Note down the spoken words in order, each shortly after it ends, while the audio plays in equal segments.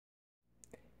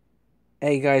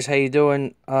Hey guys, how you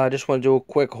doing? Just want to do a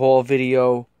quick haul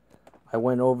video. I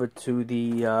went over to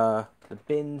the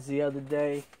BINS the other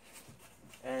day,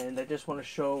 and I just want to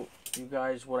show you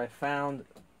guys what I found.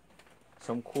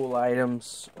 Some cool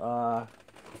items.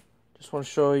 Just want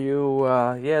to show you,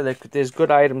 yeah, there's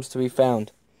good items to be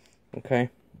found.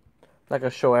 Okay, not gonna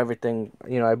show everything.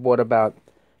 You know, I bought about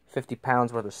 50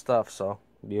 pounds worth of stuff, so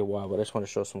it'll be a while. But I just want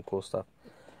to show some cool stuff.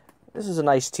 This is a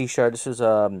nice T-shirt. This is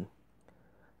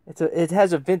it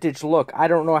has a vintage look. I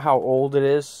don't know how old it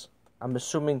is. I'm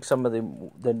assuming some of the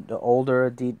older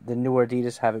the newer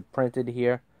Adidas have it printed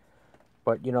here.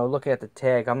 But you know, looking at the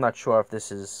tag, I'm not sure when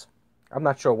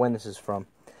this is from.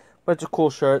 But it's a cool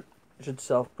shirt. It should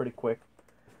sell pretty quick.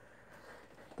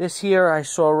 This here I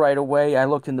saw right away. I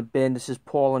looked in the bin. This is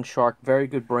Paul & Shark, very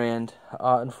good brand.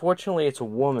 Unfortunately, it's a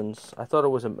woman's. I thought it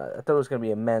was gonna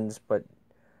be a men's, but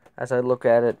as I look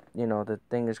at it, you know, the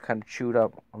thing is kind of chewed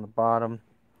up on the bottom.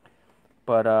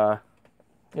 But,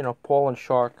 you know, Paul &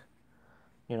 Shark,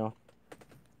 you know,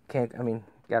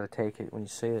 gotta take it when you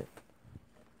see it.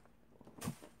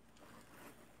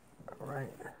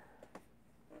 Alright.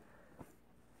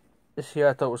 This here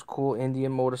I thought was cool.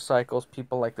 Indian motorcycles.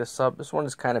 People like this up. This one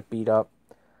is kind of beat up.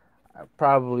 I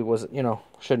probably wasn't, you know,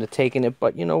 shouldn't have taken it.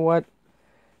 But you know what?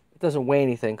 It doesn't weigh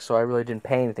anything, so I really didn't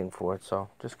pay anything for it. So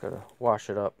just gotta wash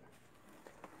it up.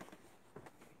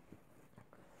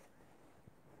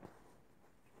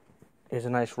 Here's a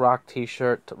nice rock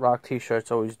t-shirt. Rock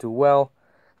t-shirts always do well.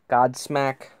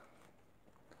 Godsmack.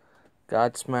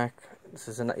 This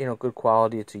is good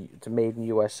quality. It's made in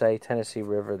USA. Tennessee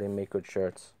River. They make good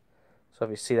shirts. So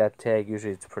if you see that tag,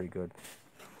 usually it's pretty good.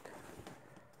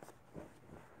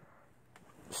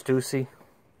 Stussy.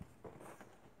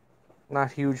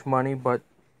 Not huge money, but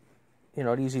you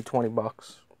know, easy 20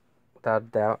 bucks, without a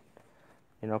doubt.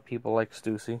 You know, people like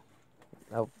Stussy.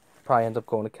 I'll probably end up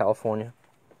going to California.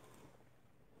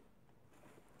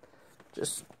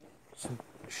 Just some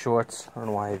shorts. I don't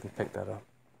know why I even picked that up.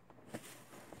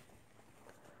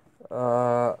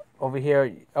 Over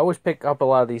here, I always pick up a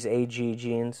lot of these AG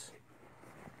jeans.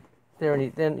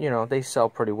 They sell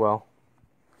pretty well,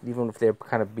 even if they're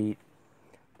kind of beat.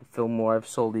 Fillmore, I've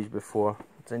sold these before.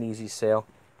 It's an easy sale.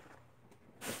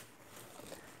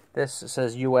 This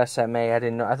says USMA. I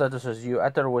didn't know. I thought this was I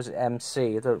thought it was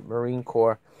MC. I thought Marine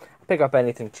Corps. Pick up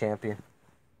anything Champion.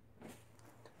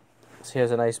 So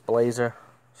here's a nice blazer,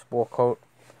 sport coat.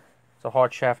 It's a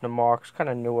hard Schaffner Marks,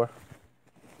 kind of newer.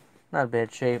 Not a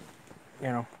bad shape, you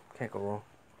know, can't go wrong.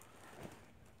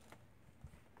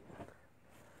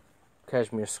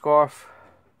 Cashmere scarf.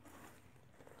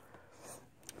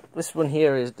 This one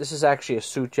here this is actually a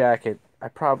suit jacket. I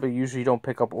probably usually don't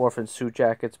pick up orphan suit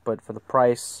jackets, but for the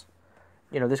price,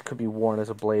 you know, this could be worn as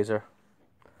a blazer.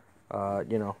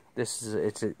 You know, this is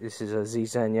a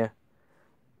Zenia,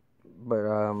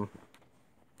 but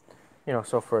you know,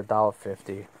 so for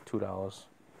 $1.50, $2,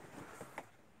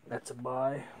 that's a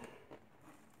buy.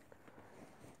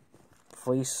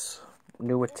 Fleece,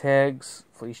 newer tags,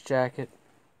 fleece jacket,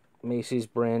 Macy's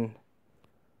brand,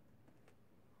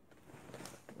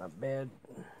 not bad.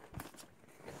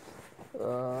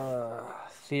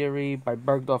 Theory by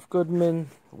Bergdorf Goodman,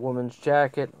 woman's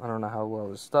jacket. I don't know how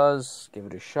well this does. Give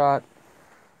it a shot.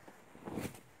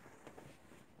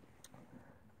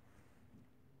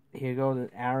 Here you go, the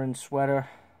Aaron sweater,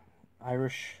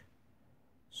 Irish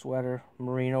sweater,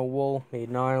 merino wool, made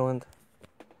in Ireland.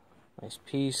 Nice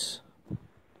piece.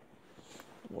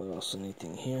 What else?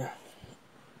 Anything here?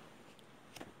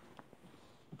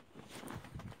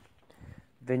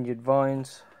 Vineyard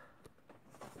Vines.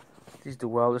 These do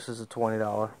well. This is a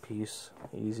 $20 piece.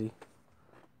 Easy.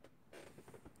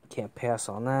 Can't pass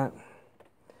on that.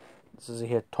 This is a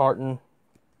here tartan.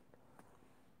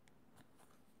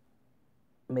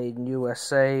 Made in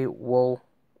USA, wool.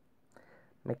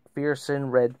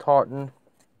 McPherson, red tartan.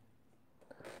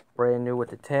 Brand new with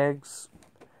the tags.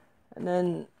 And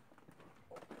then,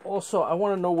 also, I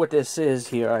want to know what this is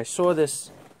here. I saw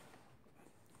this.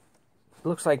 It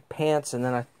looks like pants, and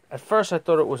then at first I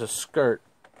thought it was a skirt.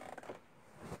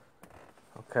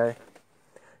 Okay.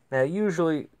 Now,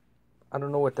 usually, I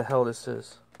don't know what the hell this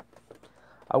is.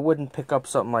 I wouldn't pick up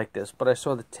something like this, but I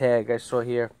saw the tag. I saw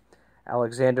here,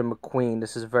 Alexander McQueen.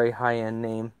 This is a very high-end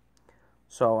name.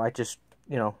 So I just,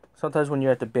 you know, sometimes when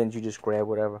you're at the bins, you just grab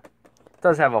whatever. It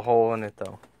does have a hole in it,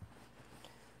 though.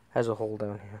 Has a hole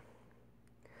down here.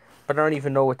 But I don't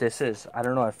even know what this is. I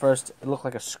don't know. At first, it looked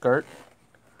like a skirt.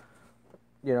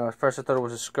 You know, at first I thought it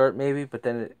was a skirt, maybe, but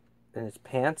then it's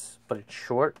pants, but it's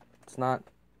short. It's not,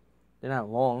 they're not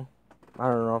long. I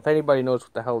don't know. If anybody knows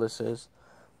what the hell this is,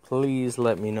 please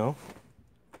let me know.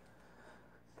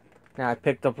 Now I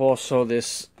picked up also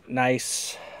this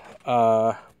nice,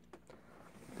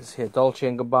 this here Dolce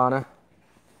 & Gabbana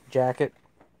jacket.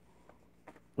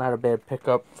 Not a bad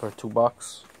pickup for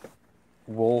 $2.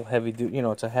 Wool, heavy duty, you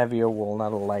know, it's a heavier wool,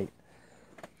 not a light.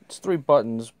 It's 3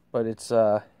 buttons, but it's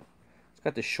got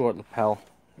the short lapel.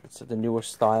 It's the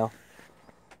newest style.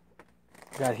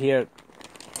 Got here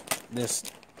this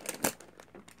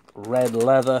red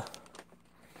leather.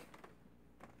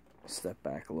 Step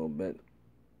back a little bit.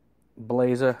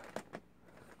 Blazer,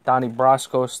 Donnie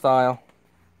Brasco style.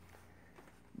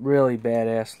 Really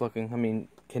badass looking. I mean,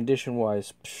 condition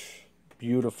wise,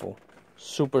 beautiful.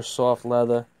 Super soft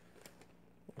leather.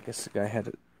 I guess the guy had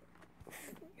it,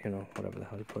 you know, whatever the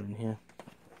hell he put in here.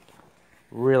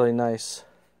 Really nice.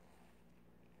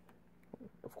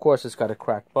 Of course, it's got a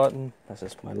cracked button. That's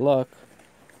just my luck.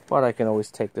 But I can always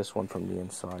take this one from the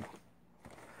inside.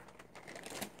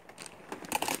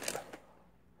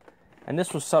 And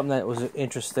this was something that was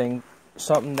interesting.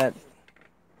 Something that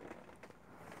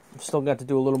I've still got to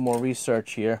do a little more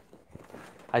research here.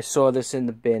 I saw this in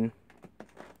the bin.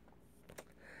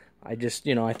 I just,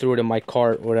 you know, I threw it in my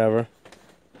cart or whatever.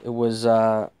 It was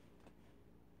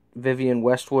Vivienne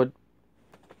Westwood.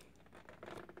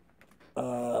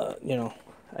 You know,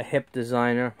 a hip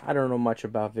designer. I don't know much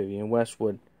about Vivienne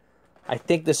Westwood. I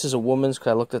think this is a woman's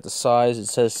because I looked at the size. It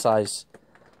says size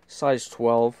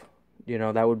 12. You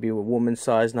know, that would be a woman's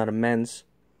size, not a men's.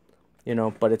 You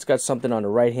know, but it's got something on the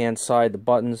right-hand side, the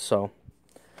buttons, so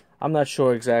I'm not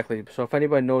sure exactly. So if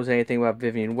anybody knows anything about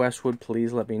Vivienne Westwood,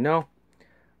 please let me know.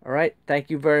 All right,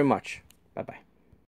 thank you very much. Bye-bye.